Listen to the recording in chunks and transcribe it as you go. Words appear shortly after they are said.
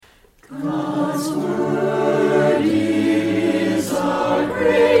God's word is our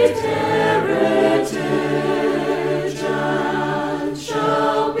great heritage and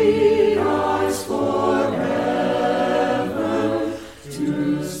shall be ours forever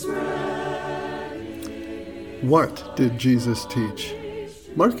to spread. What did Jesus teach?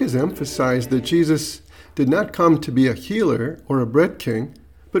 Mark has emphasized that Jesus did not come to be a healer or a bread king,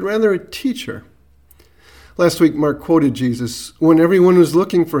 but rather a teacher. Last week, Mark quoted Jesus when everyone was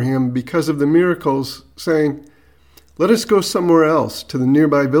looking for him because of the miracles, saying, "Let us go somewhere else to the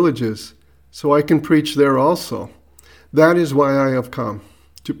nearby villages, so I can preach there also. That is why I have come,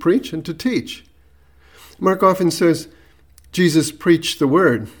 to preach and to teach." Mark often says Jesus preached the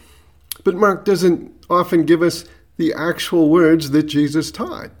word, but Mark doesn't often give us the actual words that Jesus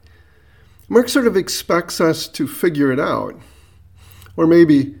taught. Mark sort of expects us to figure it out. Or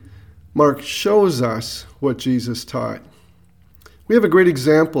maybe Mark shows us what Jesus taught. We have a great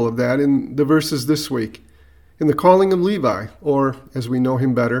example of that in the verses this week, in the calling of Levi, or, as we know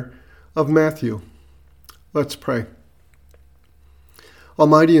him better, of Matthew. Let's pray.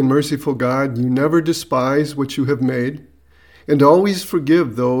 Almighty and merciful God, you never despise what you have made, and always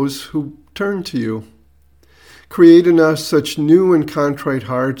forgive those who turn to you. Create in us such new and contrite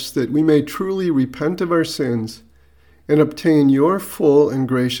hearts that we may truly repent of our sins and obtain your full and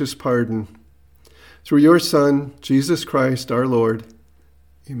gracious pardon. Through your Son, Jesus Christ, our Lord.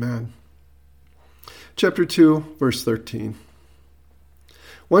 Amen. Chapter 2, verse 13.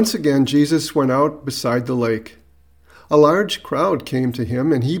 Once again, Jesus went out beside the lake. A large crowd came to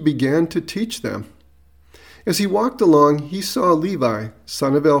him, and he began to teach them. As he walked along, he saw Levi,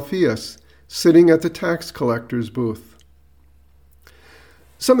 son of Alphaeus, sitting at the tax collector's booth.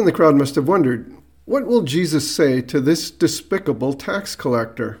 Some in the crowd must have wondered, what will Jesus say to this despicable tax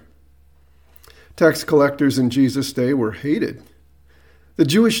collector? Tax collectors in Jesus' day were hated. The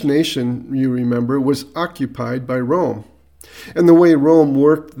Jewish nation, you remember, was occupied by Rome. And the way Rome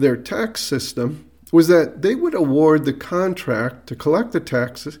worked their tax system was that they would award the contract to collect the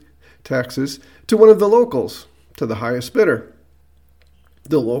taxes to one of the locals, to the highest bidder.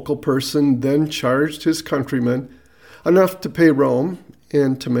 The local person then charged his countrymen enough to pay Rome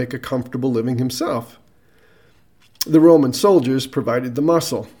and to make a comfortable living himself. The Roman soldiers provided the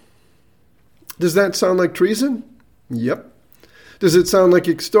muscle. Does that sound like treason? Yep. Does it sound like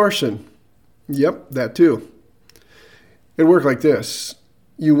extortion? Yep, that too. It worked like this.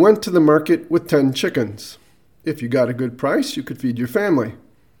 You went to the market with 10 chickens. If you got a good price, you could feed your family.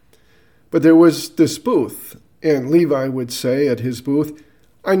 But there was this booth, and Levi would say at his booth,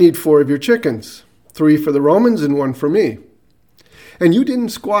 "I need 4 of your chickens, 3 for the Romans and 1 for me." And you didn't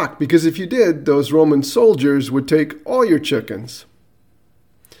squawk, because if you did, those Roman soldiers would take all your chickens.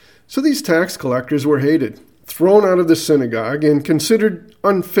 So these tax collectors were hated, thrown out of the synagogue, and considered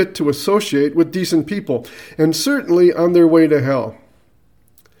unfit to associate with decent people, and certainly on their way to hell.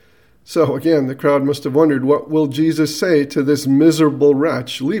 So again, the crowd must have wondered, what will Jesus say to this miserable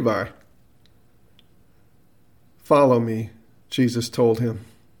wretch, Levi? "Follow me," Jesus told him.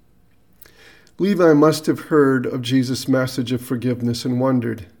 Levi must have heard of Jesus' message of forgiveness and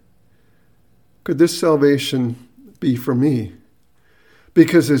wondered, could this salvation be for me?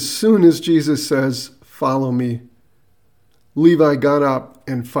 Because as soon as Jesus says, "Follow me," Levi got up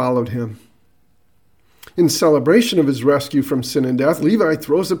and followed him. In celebration of his rescue from sin and death, Levi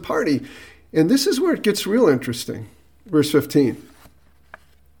throws a party. And this is where it gets real interesting. Verse 15.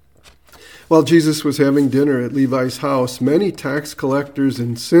 While Jesus was having dinner at Levi's house, many tax collectors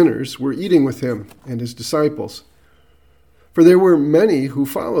and sinners were eating with him and his disciples. For there were many who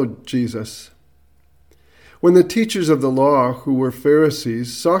followed Jesus. When the teachers of the law, who were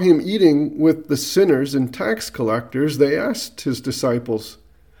Pharisees, saw him eating with the sinners and tax collectors, they asked his disciples,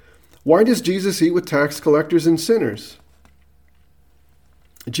 "Why does Jesus eat with tax collectors and sinners?"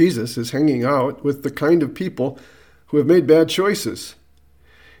 Jesus is hanging out with the kind of people who have made bad choices.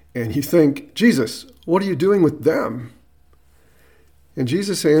 And you think, Jesus, what are you doing with them? And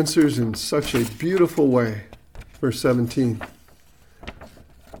Jesus answers in such a beautiful way. Verse 17.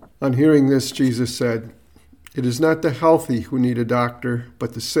 On hearing this, Jesus said, "It is not the healthy who need a doctor,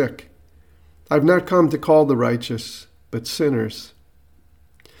 but the sick. I've not come to call the righteous, but sinners."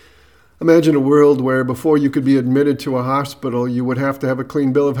 Imagine a world where before you could be admitted to a hospital, you would have to have a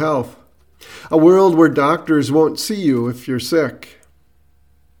clean bill of health. A world where doctors won't see you if you're sick.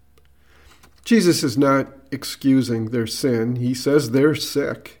 Jesus is not excusing their sin. He says they're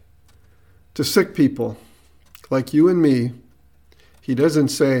sick. To sick people, like you and me, he doesn't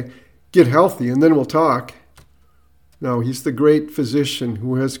say, "Get healthy and then we'll talk." No, he's the great physician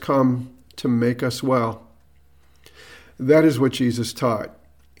who has come to make us well. That is what Jesus taught.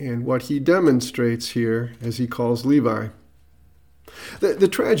 and what he demonstrates here as he calls Levi. The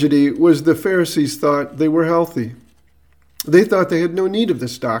tragedy was the Pharisees thought they were healthy. They thought they had no need of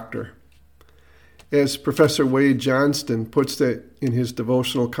this doctor. As Professor Wade Johnston puts it in his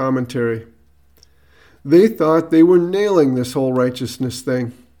devotional commentary, they thought they were nailing this whole righteousness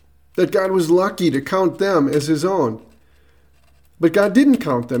thing, that God was lucky to count them as his own. But God didn't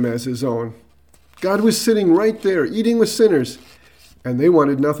count them as his own. God was sitting right there, eating with sinners, and they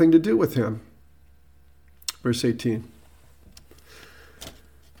wanted nothing to do with him. Verse 18.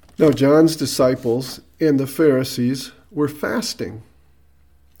 Now John's disciples and the Pharisees were fasting.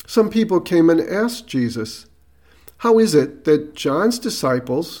 Some people came and asked Jesus, "How is it that John's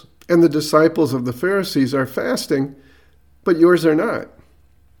disciples and the disciples of the Pharisees are fasting, but yours are not?"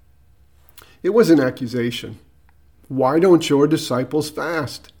 It was an accusation. Why don't your disciples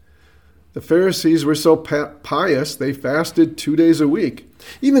fast? The Pharisees were so pious, they fasted 2 days a week.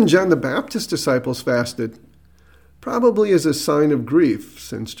 Even John the Baptist's disciples fasted, probably as a sign of grief,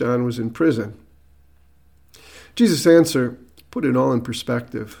 since John was in prison. Jesus' answer put it all in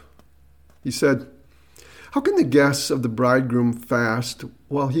perspective. He said, "How can the guests of the bridegroom fast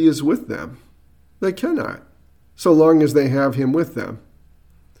while he is with them? They cannot, so long as they have him with them.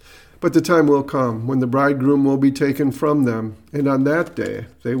 But the time will come when the bridegroom will be taken from them, and on that day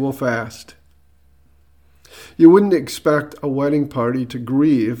they will fast." You wouldn't expect a wedding party to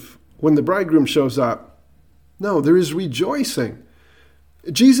grieve when the bridegroom shows up. No, there is rejoicing.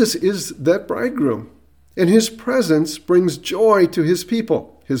 Jesus is that bridegroom, and his presence brings joy to his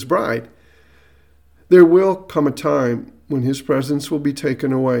people, his bride. There will come a time when his presence will be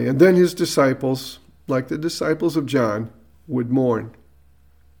taken away, and then his disciples, like the disciples of John, would mourn.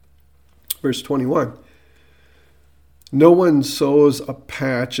 Verse 21. No one sews a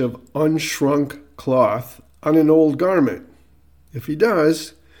patch of unshrunk cloth on an old garment. If he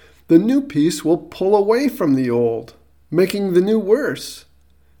does, the new piece will pull away from the old, making the new worse.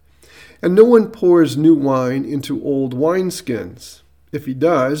 And no one pours new wine into old wineskins. If he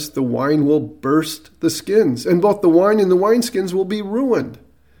does, the wine will burst the skins, and both the wine and the wineskins will be ruined.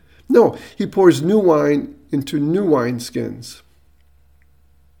 No, he pours new wine into new wineskins.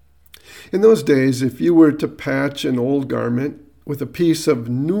 In those days, if you were to patch an old garment with a piece of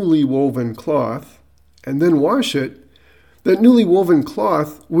newly woven cloth and then wash it, that newly woven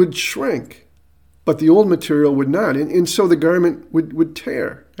cloth would shrink, but the old material would not, and so the garment would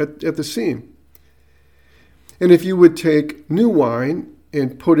tear at the seam. And if you would take new wine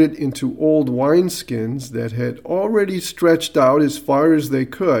and put it into old wineskins that had already stretched out as far as they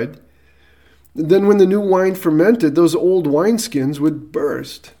could, then when the new wine fermented, those old wineskins would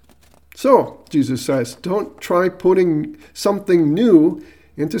burst. So, Jesus says, don't try putting something new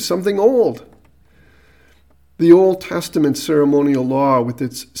into something old. The Old Testament ceremonial law, with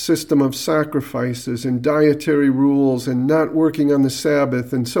its system of sacrifices and dietary rules and not working on the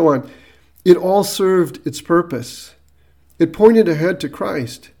Sabbath and so on, it all served its purpose. It pointed ahead to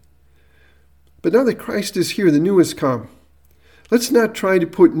Christ. But now that Christ is here, the new has come. Let's not try to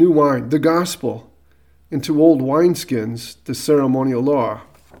put new wine, the gospel, into old wineskins, the ceremonial law.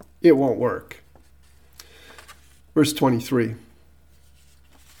 It won't work. Verse 23.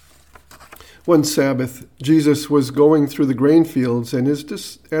 One Sabbath, Jesus was going through the grain fields, and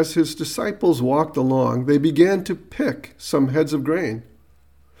as his disciples walked along, they began to pick some heads of grain.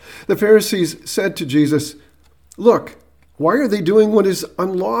 The Pharisees said to Jesus, "Look, why are they doing what is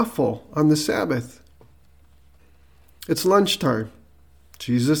unlawful on the Sabbath?" It's lunchtime.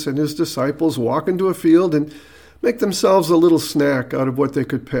 Jesus and his disciples walk into a field and make themselves a little snack out of what they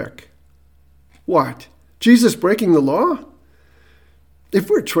could pick. What? Jesus breaking the law? If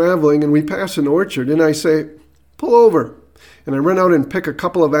we're traveling and we pass an orchard and I say, "Pull over," and I run out and pick a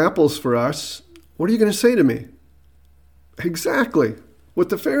couple of apples for us, what are you going to say to me? Exactly what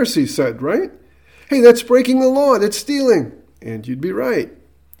the Pharisees said, right? "Hey, that's breaking the law, that's stealing." And you'd be right.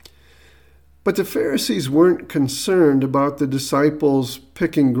 But the Pharisees weren't concerned about the disciples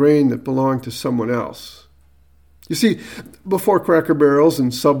picking grain that belonged to someone else. You see, before Cracker Barrels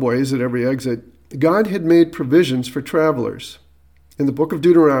and Subways at every exit, God had made provisions for travelers. In the book of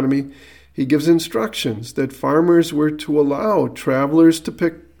Deuteronomy, he gives instructions that farmers were to allow travelers to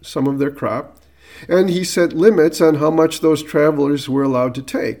pick some of their crop, and he set limits on how much those travelers were allowed to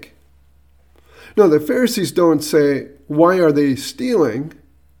take. No, the Pharisees don't say, "Why are they stealing?"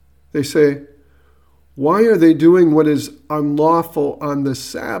 They say, "Why are they doing what is unlawful on the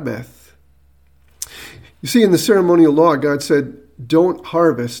Sabbath?" You see, in the ceremonial law, God said, "Don't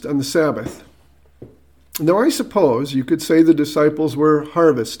harvest on the Sabbath." Now, I suppose you could say the disciples were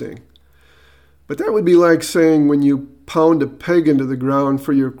harvesting, but that would be like saying when you pound a peg into the ground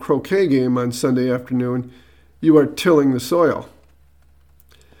for your croquet game on Sunday afternoon, you are tilling the soil.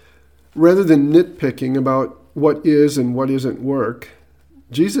 Rather than nitpicking about what is and what isn't work,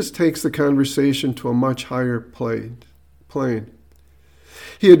 Jesus takes the conversation to a much higher plane.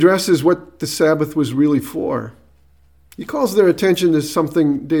 He addresses what the Sabbath was really for. He calls their attention to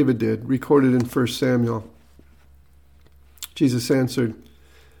something David did, recorded in 1 Samuel. Jesus answered,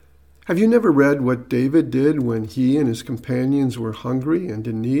 "Have you never read what David did when he and his companions were hungry and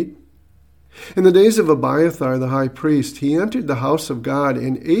in need? In the days of Abiathar the high priest, he entered the house of God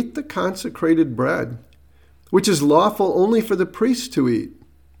and ate the consecrated bread, which is lawful only for the priest to eat.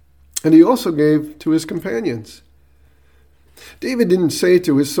 And he also gave to his companions." David didn't say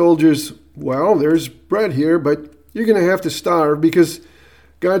to his soldiers, "Well, there's bread here, but you're going to have to starve because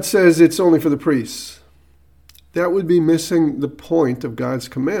God says it's only for the priests." That would be missing the point of God's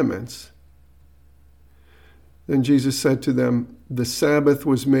commandments. Then Jesus said to them, "The Sabbath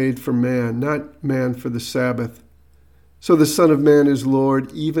was made for man, not man for the Sabbath. So the Son of Man is Lord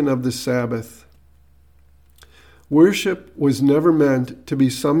even of the Sabbath." Worship was never meant to be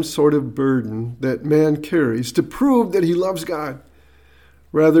some sort of burden that man carries to prove that he loves God.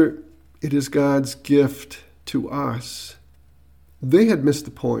 Rather, it is God's gift to us. They had missed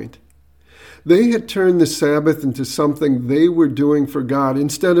the point. They had turned the Sabbath into something they were doing for God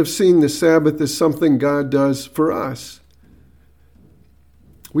instead of seeing the Sabbath as something God does for us.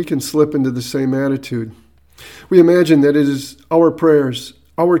 We can slip into the same attitude. We imagine that it is our prayers,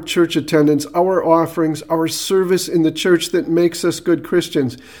 our church attendance, our offerings, our service in the church that makes us good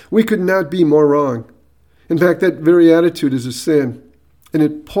Christians. We could not be more wrong. In fact, that very attitude is a sin, and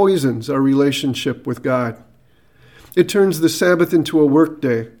it poisons our relationship with God. It turns the Sabbath into a work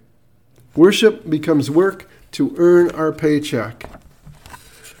day. Worship becomes work to earn our paycheck.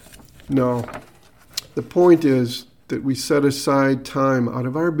 No, the point is that we set aside time out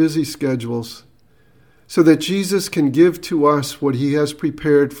of our busy schedules so that Jesus can give to us what he has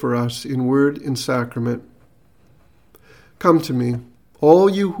prepared for us in word and sacrament. "Come to me, all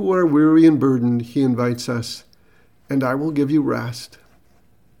you who are weary and burdened," he invites us, "and I will give you rest."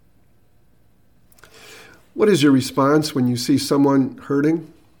 What is your response when you see someone hurting?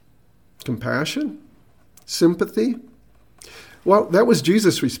 Compassion? Sympathy? Well, that was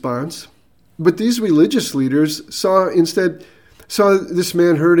Jesus' response. But these religious leaders saw this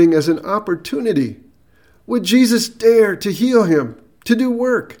man hurting as an opportunity. Would Jesus dare to heal him, to do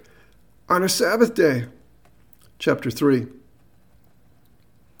work on a Sabbath day? Chapter 3.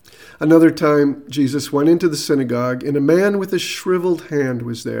 Another time, Jesus went into the synagogue, and a man with a shriveled hand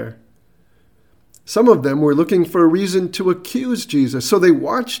was there. Some of them were looking for a reason to accuse Jesus, so they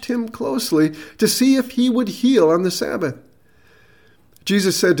watched him closely to see if he would heal on the Sabbath.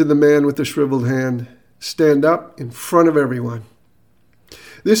 Jesus said to the man with the shriveled hand, "Stand up in front of everyone."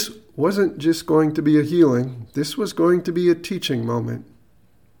 This wasn't just going to be a healing. This was going to be a teaching moment.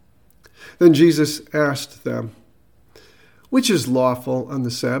 Then Jesus asked them, "Which is lawful on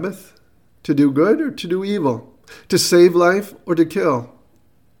the Sabbath? To do good or to do evil? To save life or to kill?"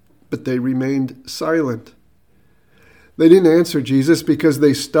 But they remained silent. They didn't answer Jesus because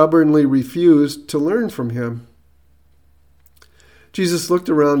they stubbornly refused to learn from him. Jesus looked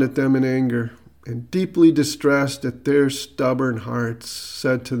around at them in anger and, deeply distressed at their stubborn hearts,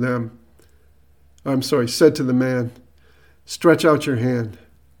 said to the man, "Stretch out your hand."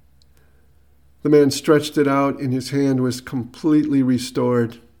 The man stretched it out, and his hand was completely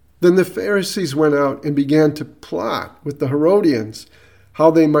restored. Then the Pharisees went out and began to plot with the Herodians how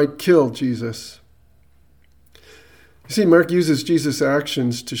they might kill Jesus. You see, Mark uses Jesus'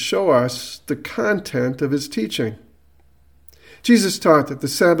 actions to show us the content of his teaching. Jesus taught that the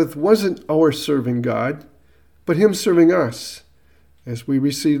Sabbath wasn't our serving God, but him serving us as we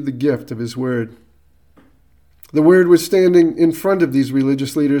receive the gift of his word. The word was standing in front of these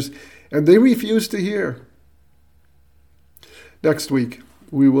religious leaders, and they refused to hear. Next week,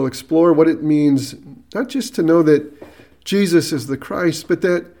 we will explore what it means not just to know that Jesus is the Christ, but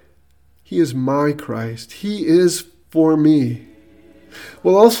that he is my Christ. He is for me.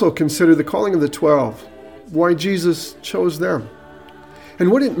 We'll also consider the calling of the 12, why Jesus chose them,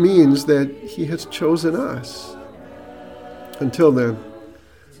 and what it means that he has chosen us. Until then,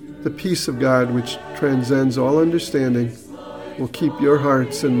 the peace of God, which transcends all understanding, will keep your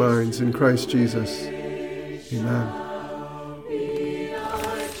hearts and minds in Christ Jesus. Amen.